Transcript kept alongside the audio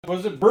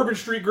Was it Bourbon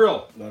Street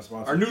Grill? Not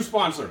sponsor. Our new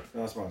sponsor.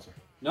 Not sponsor.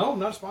 No,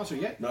 not sponsor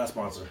yet. Not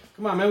sponsor.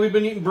 Come on, man. We've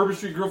been eating Bourbon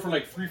Street Grill for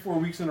like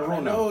 3-4 weeks in a row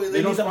now. No,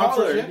 they don't need to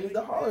sponsor us holler. yet? They need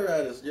to holler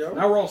at us, yo.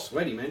 Now we're all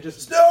sweaty, man.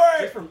 Just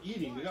from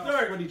eating. We got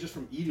all sweaty just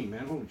from eating,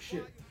 man. Holy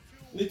shit.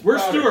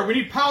 Where's powder. Stuart? We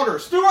need powder.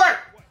 Stuart!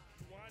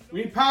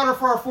 We need powder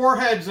for our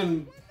foreheads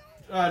and...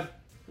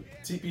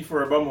 TP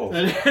for our bumholes.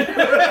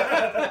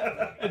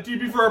 and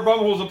TP for our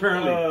bumholes,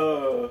 apparently.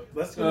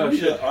 That's going to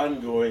be an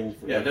ongoing...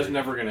 Yeah, that's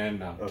never going to end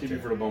now. Okay.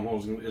 TP for the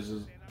bumholes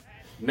is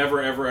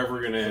never, ever, ever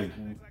going to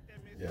end.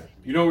 Yeah.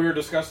 You know what we were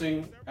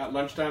discussing at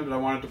lunchtime that I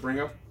wanted to bring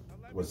up?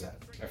 What's that?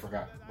 I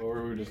forgot. What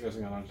were we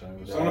discussing at lunchtime?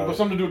 It was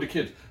something to do with the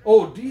kids.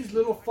 Oh, these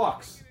little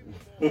fucks.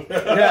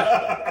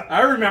 Yeah.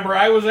 I remember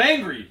I was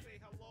angry.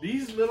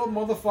 These little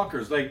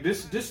motherfuckers. Like,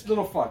 this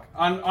little fuck.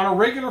 On a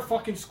regular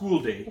fucking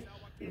school day,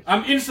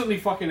 I'm instantly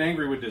fucking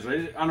angry with this.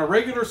 Right? On a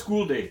regular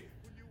school day,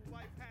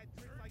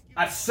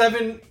 at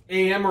 7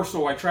 a.m. or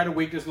so, I try to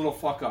wake this little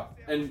fuck up.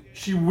 And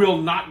she will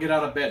not get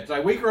out of bed. So I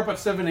wake her up at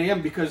 7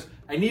 a.m. because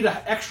I need an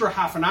extra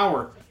half an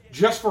hour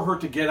just for her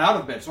to get out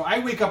of bed. So I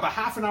wake up a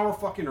half an hour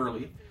fucking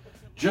early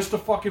just to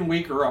fucking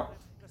wake her up.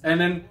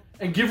 And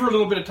give her a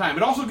little bit of time.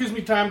 It also gives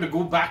me time to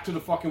go back to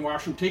the fucking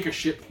washroom, take a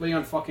shit, play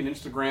on fucking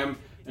Instagram,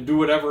 and do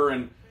whatever,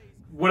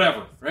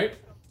 right?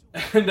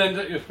 And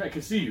then, I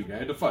can see you,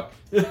 guy, the fuck.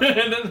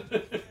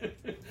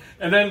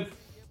 and then,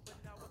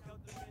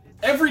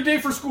 every day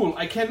for school,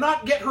 I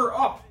cannot get her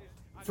up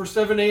for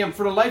 7 a.m.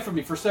 for the life of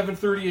me, for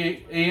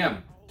 7:30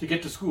 a.m. to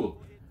get to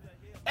school.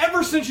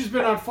 Ever since she's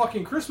been on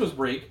fucking Christmas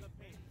break,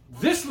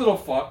 this little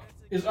fuck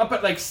is up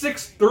at like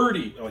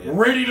 6:30,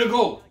 ready to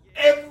go.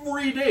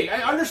 Every day.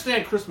 I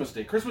understand Christmas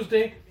Day. Christmas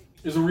Day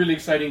is a really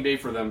exciting day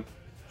for them.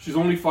 She's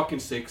only fucking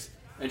 6,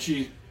 and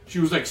she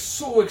was like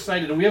so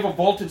excited. And we have a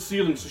vaulted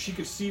ceiling, so she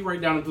could see right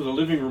down into the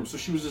living room. So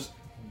she was just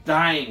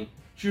dying.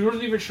 She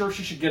wasn't even sure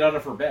she should get out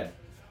of her bed.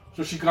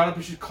 So she got up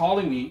and she's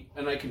calling me,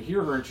 and I can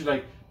hear her, and she's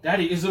like,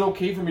 "Daddy, is it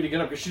okay for me to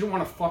get up?" Because she didn't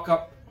want to fuck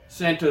up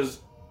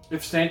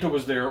if Santa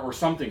was there or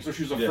something. So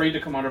she was afraid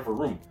to come out of her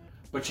room.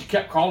 But she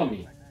kept calling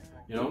me,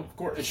 you know? Of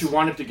course. And she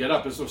wanted to get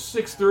up. And so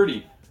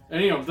 6:30.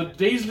 And, you know, the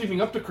days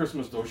leading up to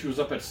Christmas, though, she was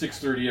up at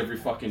 6:30 every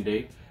fucking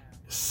day.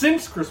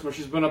 Since Christmas,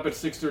 she's been up at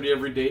 6:30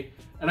 every day.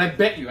 And I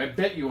bet you,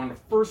 on the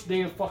first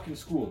day of fucking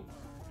school,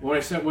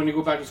 when you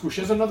go back to school,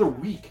 she has another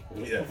week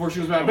before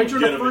she goes back. I bet you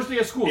on the first day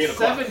of school,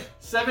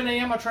 7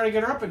 a.m. I try to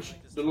get her up, and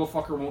the little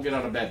fucker won't get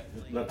out of bed.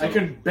 I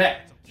can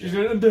bet. She's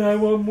going, "I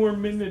want more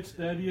minutes,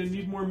 Daddy. I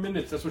need more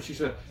minutes." That's what she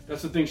said.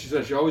 That's the thing she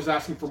says. She's always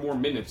asking for more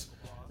minutes.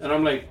 And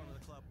I'm like,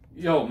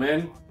 yo,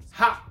 man,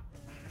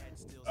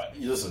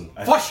 listen.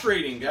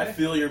 Frustrating, guy. I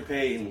feel your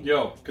pain.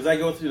 Yo. Because I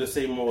go through the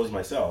same woes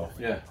myself.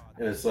 Yeah.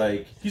 And it's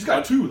like... He's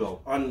got 2,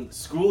 though. On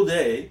school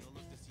day,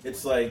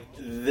 it's like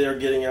they're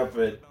getting up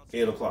at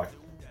 8 o'clock.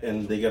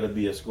 And they got to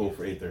be at school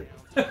for 8:30.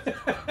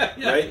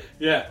 Yeah. Right?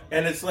 Yeah.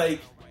 And it's like,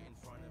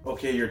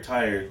 okay, you're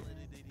tired.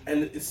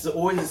 And it's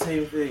always the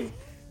same thing.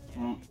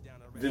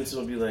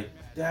 Vincent will be like,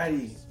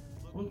 "Daddy,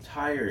 I'm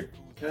tired.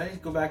 Can I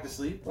go back to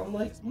sleep?" I'm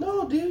like,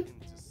 "No, dude.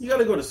 You got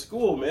to go to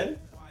school, man."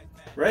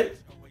 Right?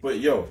 But,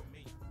 yo,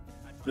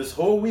 this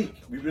whole week,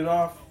 we've been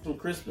off from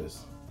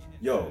Christmas.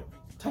 Yo,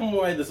 tell me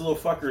why this little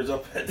fucker is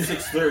up at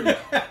 6:30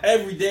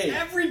 every day.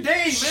 Every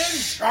day, man.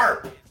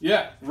 Sharp.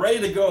 Yeah. Ready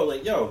to go.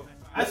 Like, yo,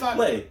 I thought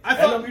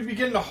we'd be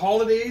getting the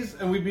holidays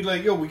and we'd be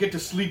like, yo, we get to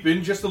sleep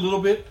in just a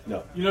little bit.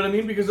 No. You know what I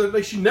mean? Because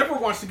like she never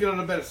wants to get out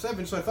of bed at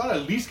 7, so I thought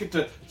I'd at least get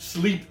to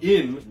sleep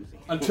in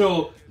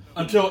until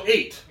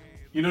 8.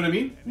 You know what I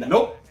mean? No.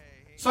 Nope.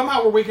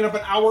 Somehow we're waking up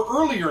an hour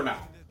earlier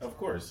now. Of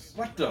course.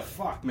 What the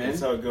fuck, man?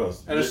 That's how it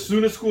goes. And as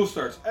soon as school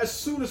starts,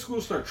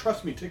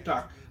 trust me,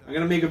 TikTok, I'm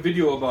going to make a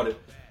video about it.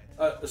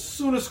 As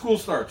soon as school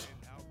starts,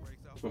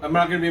 I'm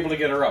not going to be able to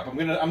get her up.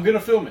 I'm gonna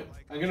film it.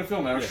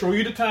 I'll show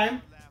you the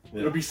time. Yeah.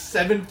 It'll be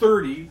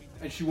 7:30,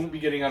 and she won't be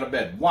getting out of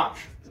bed. Watch.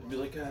 It'll be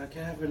like, "Can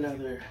I have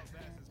another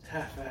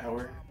half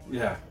hour?"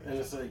 Yeah. And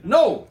it's like,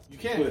 no, you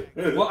can't.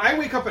 Well, I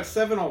wake up at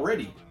 7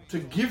 already to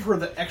give her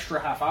the extra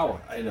half hour.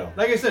 I know.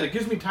 Like I said, it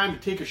gives me time to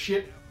take a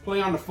shit, play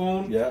on the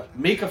phone,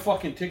 make a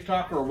fucking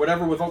TikTok or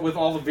whatever with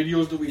all the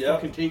videos that we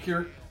fucking take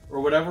here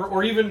or whatever,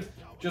 or even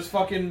just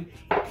fucking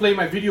play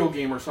my video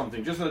game or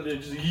something. Just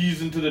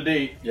ease into the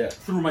day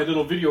through my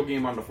little video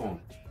game on the phone.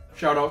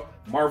 Shout out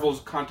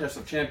Marvel's Contest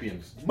of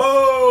Champions.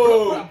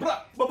 Boom!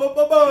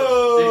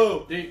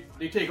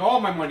 They take all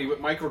my money with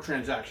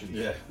microtransactions.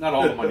 Yeah. Not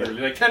all the money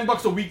really. Like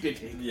 $10 a week they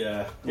take.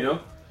 Yeah. You know?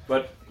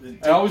 But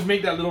I always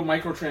make that little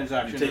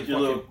microtransaction. You take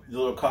your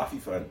little coffee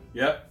fund.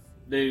 Yeah.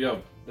 There you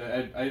go.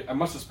 I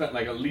must have spent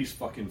like at least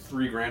fucking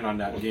 $3,000 on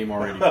that game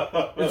already.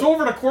 It's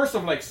over the course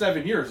of like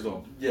 7 years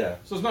though. Yeah.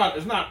 So it's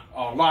not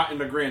a lot in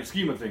the grand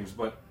scheme of things,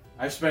 but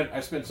I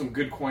spent some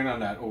good coin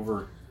on that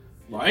over.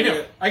 Well,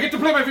 anyway, I get to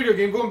play my video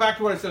game. Going back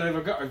to what I said,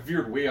 I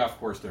veered way off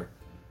course there.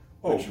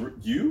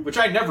 Which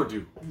I never do.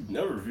 You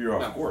never veer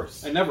off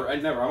course. I never.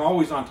 I'm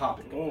always on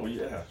topic. Oh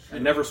yeah. Sure. I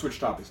never switch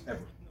topics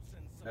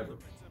ever.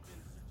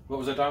 What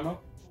was I talking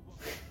about?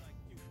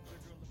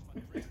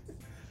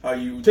 How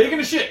you taking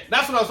a shit?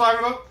 That's what I was talking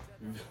about.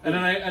 and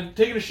then I'm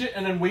taking a shit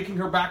and then waking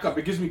her back up.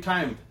 It gives me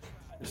time.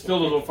 And still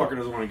the little fucker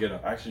doesn't want to get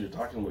up. Actually, you're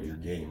talking about your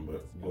game,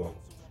 but well.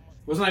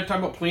 Wasn't I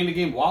talking about playing the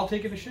game while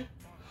taking a shit?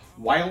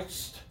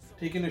 Whilst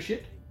taking a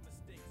shit?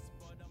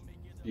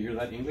 Do you hear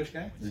that, English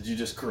guy? Did you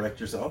just correct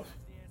yourself?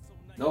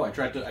 No, I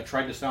tried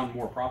to sound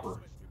more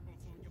proper.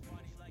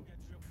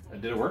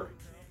 Did it work?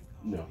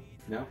 No.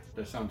 No?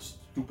 That sounds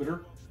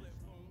stupider?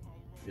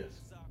 Yes.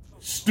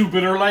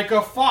 Stupider like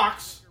a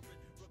fox!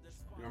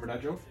 Remember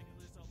that joke?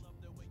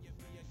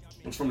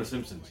 It's from The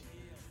Simpsons.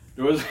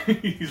 There was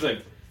he's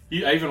like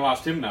I even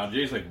lost him now.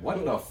 Jay's like,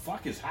 what the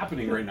fuck is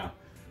happening right now?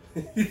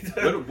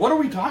 What are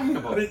we talking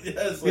about?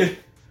 Yes, like,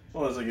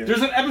 hold on a second.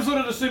 There's an episode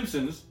of The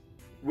Simpsons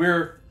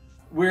where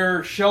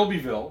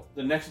Shelbyville,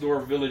 the next door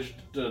village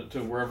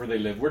to wherever they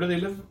live. Where do they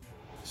live?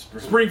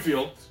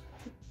 Springfield.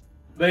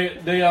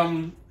 They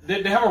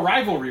have a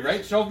rivalry,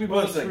 right? Shelbyville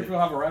and Springfield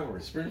have a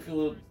rivalry.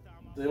 Springfield,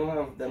 they don't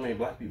have that many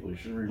black people. You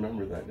should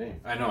remember that name.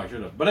 I know, I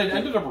should have. But I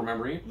ended up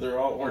remembering it. They're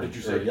all orange. Or did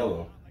you say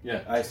yellow?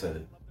 Yeah. I said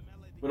it.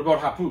 What about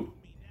Hapu?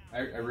 I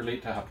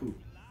relate to Hapu.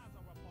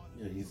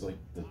 Yeah, he's like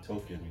the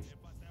token.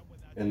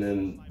 And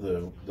then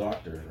the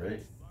doctor,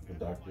 right? The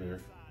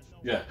doctor.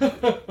 Yeah.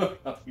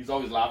 He's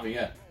always laughing,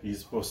 yeah. He's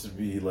supposed to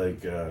be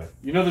like...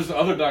 you know there's the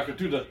other doctor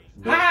too,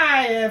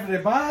 Hi,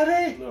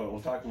 everybody! No,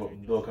 I'm talking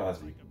about Bill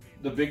Cosby.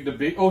 The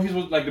big... Oh, he's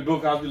like the Bill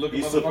Cosby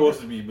looking He's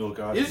supposed to be Bill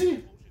Cosby. Is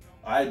he?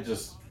 I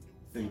just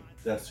think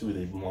that's who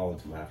they modeled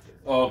him after.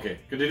 Oh, okay.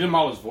 Because they didn't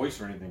model his voice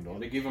or anything, though.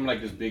 They gave him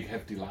like this big,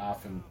 hefty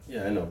laugh and...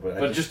 Yeah, I know,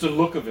 but just the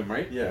look of him,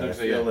 right? Yeah, I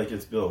feel like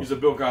it's Bill. He's a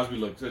Bill Cosby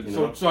look.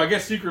 So I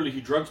guess secretly he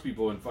drugs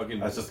people and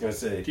fucking... I was just gonna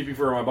say... TP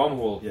for my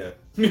bumhole. Yeah.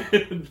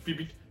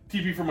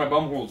 TP for my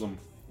bumholes him.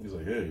 He's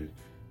like, hey...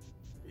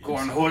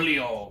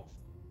 Cornholio.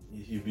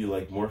 He'd be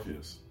like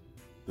Morpheus.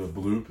 The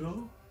blue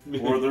pill?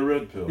 Or the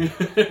red pill?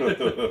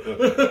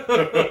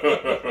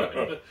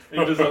 He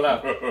doesn't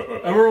laugh.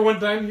 I remember one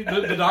time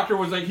the doctor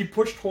was like, he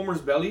pushed Homer's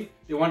belly.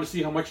 They wanted to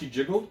see how much he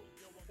jiggled.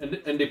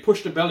 And they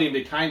pushed the belly and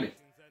they time it.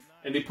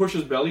 And they push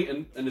his belly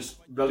and his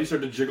belly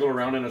started to jiggle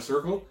around in a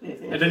circle.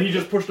 And then he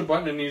just pushed a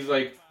button and he's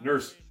like,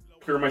 nurse,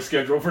 clear my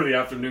schedule for the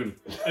afternoon.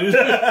 And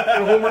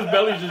Homer's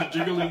belly's just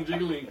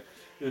jiggling.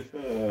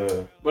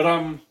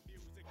 But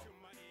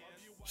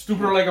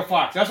stupider like a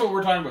fox. That's what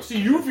we're talking about. See,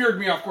 you veered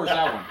me off course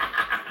that one.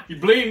 He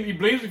blames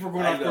me for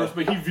going off course,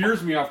 but he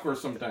veers me off course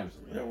sometimes.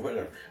 Yeah,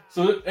 whatever.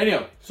 So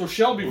anyhow,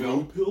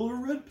 Shelbyville. Blue pill or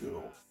red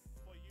pill?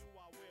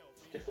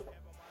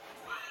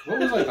 What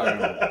was I talking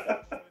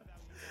about?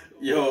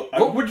 Yo,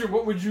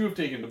 what would you have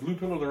taken, the blue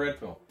pill or the red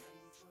pill?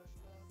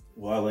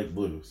 Well, I like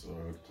blue, so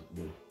I took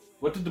blue.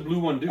 What did the blue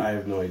one do? I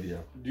have no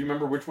idea. Do you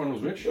remember which one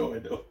was which? No, I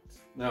don't.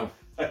 No,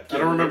 I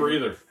don't remember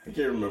either. I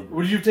can't remember.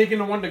 Would you have taken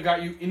the one that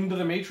got you into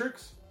the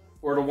Matrix,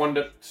 or the one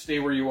that stay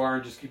where you are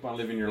and just keep on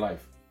living your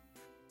life?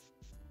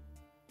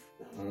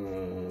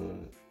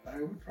 I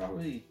would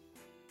probably...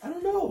 I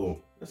don't know.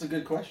 That's a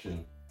good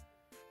question.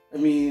 I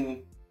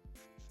mean...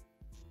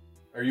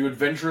 Are you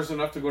adventurous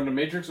enough to go into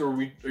Matrix, or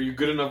are you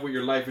good enough with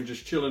your life and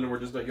just chilling and we're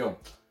just like, yo,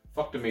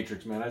 fuck the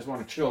Matrix, man. I just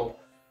want to chill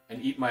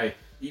and eat my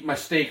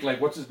steak like,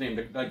 what's his name?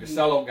 Like the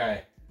sellout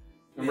guy.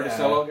 Remember the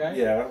sellout guy?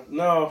 Yeah.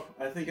 No,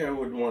 I think I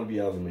would want to be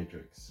out of the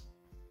Matrix.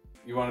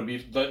 You want to be...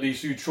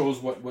 So you chose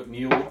what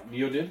Neo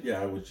did?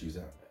 Yeah, I would choose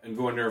that. And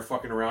go in there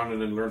fucking around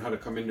and then learn how to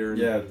come in there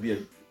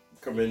and...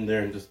 come in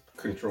there and just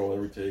control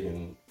everything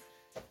and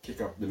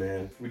kick up the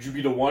man. Would you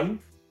be the one?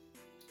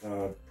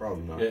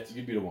 Probably not. Yeah,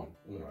 you'd be the one.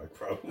 No, I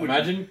probably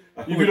Imagine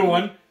you'd be the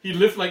one. He'd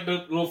lift like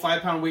the little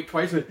 5-pound weight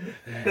twice. To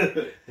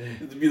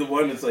be the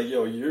one that's like,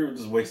 yo, you're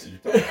just wasting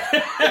your time.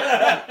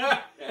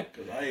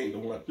 Because I ain't the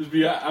one. Just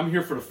be, I'm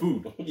here for the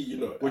food. You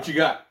know what you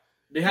got?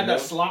 They had that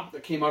slop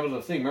that came out of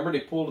the thing. Remember they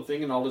pulled the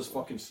thing and all this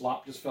fucking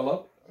slop just fell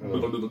out?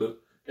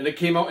 And it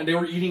came out and they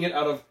were eating it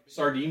out of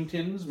sardine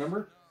tins,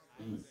 remember?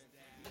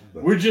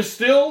 Would you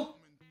still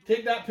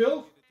take that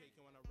pill?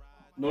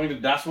 Knowing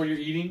that that's what you're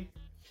eating?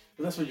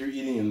 But that's what you're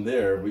eating in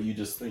there, but you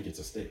just think it's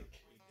a steak.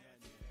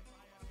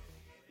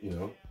 You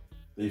know?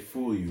 They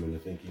fool you into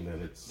thinking that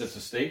it's... That's a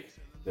steak?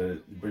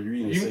 But you're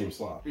eating the same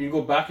slop. You can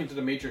go back into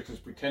the Matrix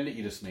and pretend to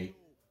eat a snake.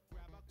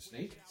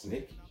 Snake?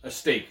 Snake? A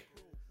steak.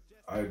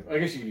 I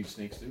guess you can eat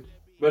snakes too.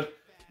 But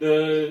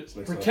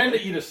pretend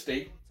to eat a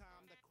steak.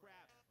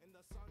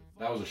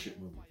 That was a shit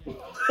movie.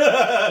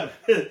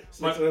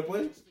 Snakes on a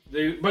plane?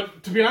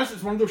 But to be honest,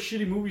 it's one of those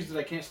shitty movies that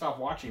I can't stop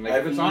watching. Like,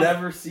 I've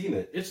never seen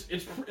it.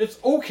 It's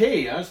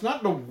okay. It's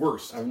not the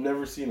worst. I've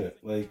never seen it.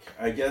 Like,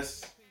 I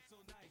guess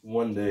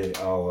one day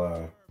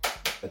I'll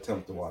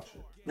attempt to watch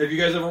it. Have you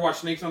guys ever watched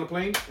Snakes on a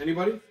Plane?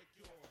 Anybody?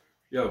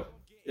 Yo,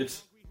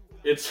 it's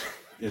like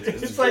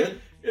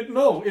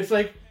it's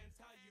like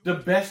the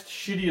best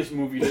shittiest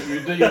movie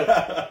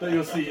that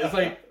you'll see. It's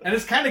like, and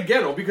it's kind of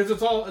ghetto because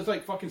it's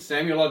like fucking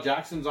Samuel L.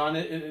 Jackson's on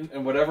it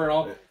and whatever and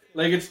all.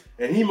 Like it's,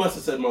 and he must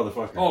have said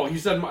motherfucker. Oh, he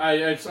said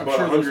I'm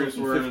sure there's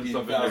some words and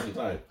stuff in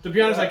there. To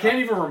be honest, I can't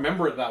even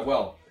remember it that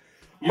well.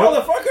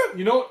 Motherfucker.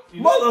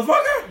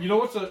 Motherfucker. You know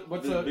what's a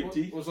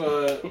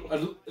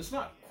it's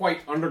not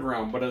quite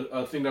underground, but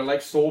a thing that I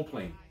like, Soul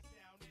Plane.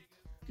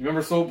 You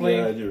remember Soul Plane?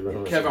 Yeah, I do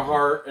remember. Kevin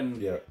Hart and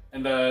Yeah.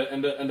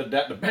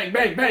 the bang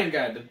bang bang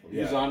guy that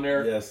was on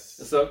there. Yes.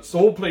 So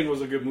Soul Plane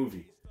was a good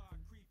movie.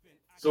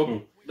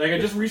 So like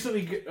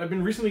I've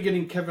been recently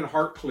getting Kevin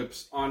Hart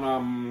clips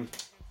on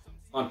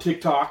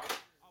TikTok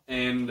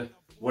and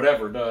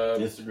whatever the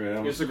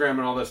Instagram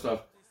and all that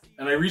stuff.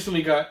 And I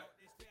recently got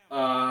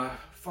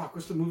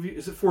what's the movie?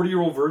 Is it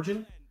 40-Year-Old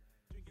Virgin?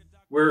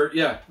 Where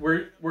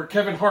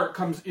Kevin Hart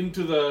comes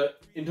into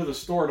the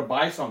store to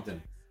buy something,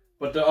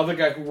 but the other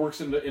guy who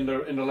works in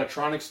the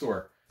electronics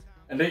store,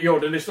 and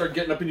then they start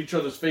getting up in each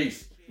other's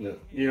face,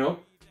 you know,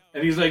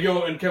 and he's like,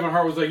 and Kevin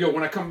Hart was like,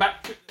 when I come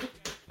back,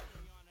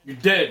 you're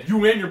dead,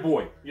 you and your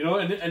boy, you know,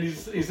 and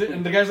he's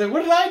and the guy's like,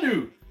 what did I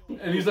do?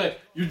 And he's like,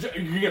 you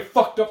get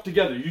fucked up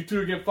together, you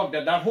two get fucked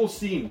up. That whole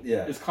scene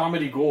is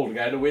comedy gold,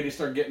 guy. The way they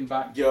start getting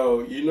back.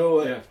 Yo, you know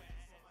what? Yeah.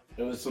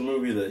 It was some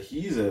movie that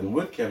he's in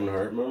with Kevin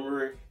Hart.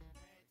 Remember?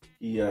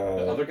 The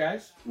other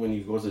guys? When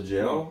he goes to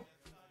jail?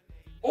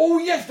 Oh,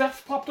 yes,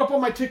 that's popped up on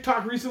my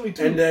TikTok recently,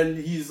 too. And then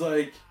he's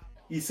like,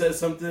 he says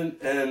something,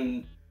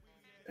 and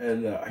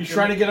he's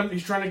trying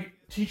to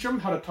teach him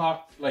how to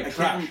talk like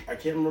trash. I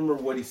can't remember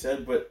what he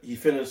said, but he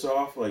finished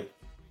off like,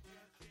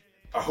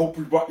 I hope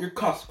you brought your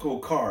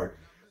Costco card,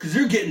 because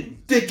you're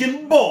getting dick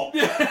and bulk.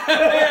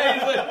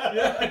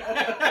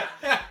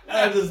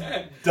 I'm just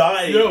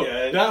dying.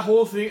 That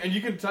whole thing, and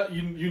you can tell,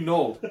 you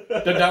know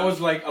that was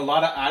like a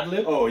lot of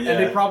ad-lib. Oh, yeah.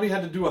 And they probably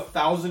had to do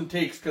 1,000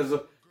 takes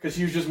because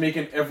he was just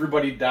making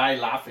everybody die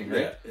laughing,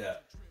 right? Yeah.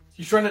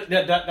 He's trying to,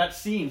 that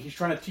scene, he's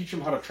trying to teach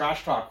him how to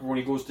trash talk when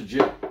he goes to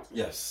jail.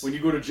 Yes. When you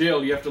go to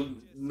jail, you have to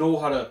know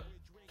how to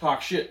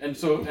talk shit. And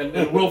so,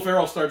 and Will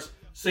Ferrell starts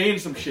saying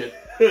some shit,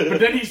 but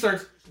then he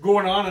starts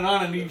going on,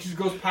 and he just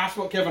goes past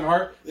what Kevin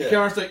Hart. Yeah. Kevin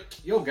Hart's like,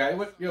 yo, guy,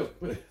 what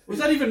does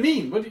that even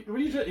mean? What do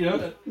you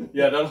know?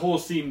 Yeah, that whole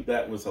scene.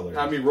 That was hilarious.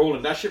 Had me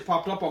rolling. That shit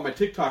popped up on my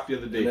TikTok the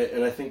other day.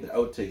 And I think the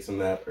outtakes in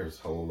that are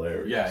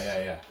hilarious.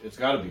 Yeah. It's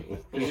got to be.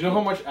 Because you know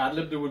how much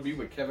ad-lib there would be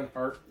with Kevin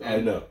Hart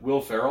and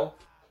Will Ferrell?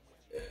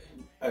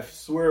 I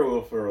swear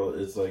Will Ferrell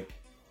is like,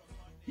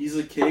 he's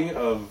a king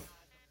of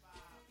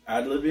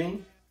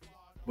ad-libbing,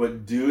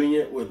 but doing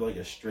it with like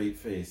a straight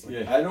face.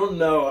 Like, I don't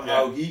know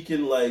how he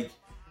can like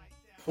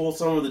pull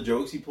some of the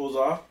jokes he pulls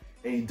off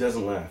and he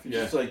doesn't laugh. He's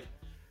just like,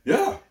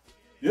 yeah.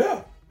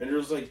 And it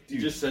was like, dude.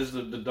 He just says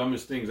the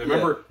dumbest things. I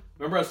remember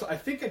I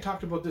think I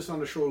talked about this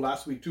on the show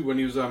last week too, when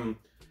he was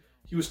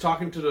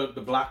talking to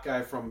the black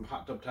guy from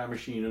Hot Tub Time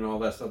Machine and all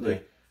that stuff. Yeah.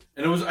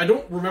 And it was, I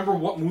don't remember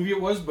what movie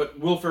it was, but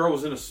Will Ferrell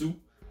was in a suit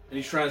and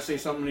he's trying to say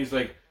something and he's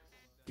like,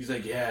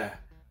 yeah,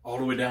 all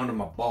the way down to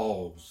my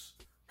balls.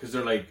 Cause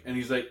they're like, and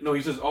he's like, no,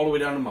 he says all the way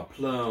down to my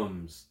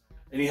plums.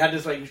 And he had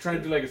this like, he's trying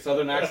to do like a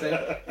southern accent.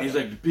 And he's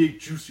like, the big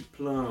juicy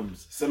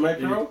plums.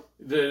 Semi-pro?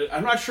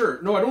 I'm not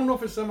sure. No, I don't know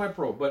if it's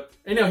semi-pro. But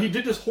anyhow, he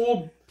did this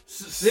whole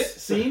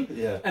scene.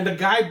 And the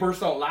guy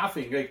burst out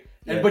laughing. Like,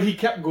 but he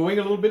kept going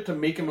a little bit to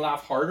make him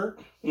laugh harder.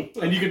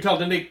 And you can tell,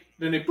 then they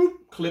boop,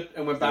 clipped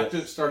and went back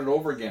to started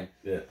over again.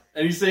 Yeah.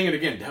 And he's saying it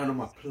again, down to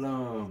my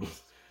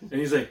plums. And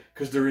he's like,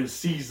 because they're in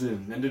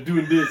season and they're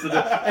doing this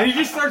and he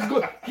just starts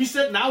going. He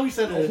said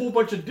a whole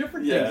bunch of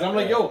different things. And I'm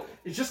like, yo,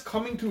 it's just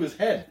coming to his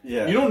head.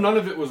 Yeah. You know, none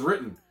of it was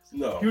written.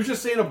 No. He was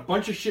just saying a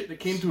bunch of shit that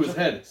came to his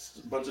head.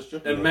 A bunch of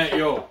shit. And man,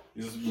 yo,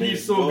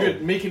 he's so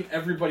good, making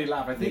everybody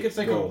laugh. I think it's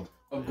like a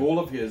goal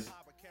of his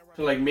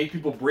to like make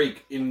people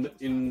break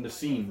in the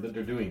scene that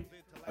they're doing.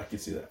 I can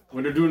see that.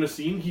 When they're doing a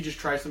scene, he just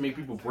tries to make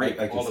people break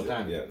all the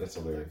time. Yeah, that's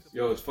hilarious.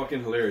 Yo, it's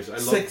fucking hilarious. I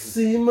love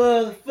sexy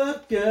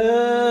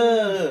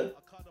motherfucker.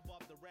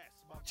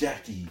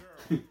 Jackie.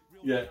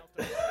 Yeah.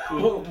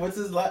 What's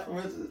his I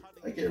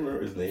can't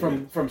remember his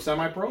name. From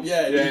Semi-Pro?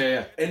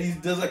 Yeah. And he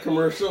does a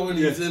commercial when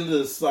he's in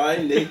the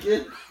sign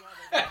naked.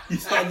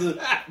 He's on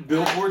the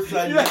billboard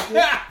sign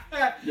naked.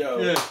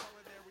 Yo.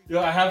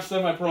 Yeah, I have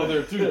Semi-Pro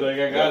there too. Like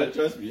I got it.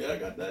 Trust me, I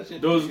got that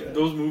shit.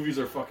 Those movies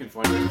are fucking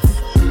funny.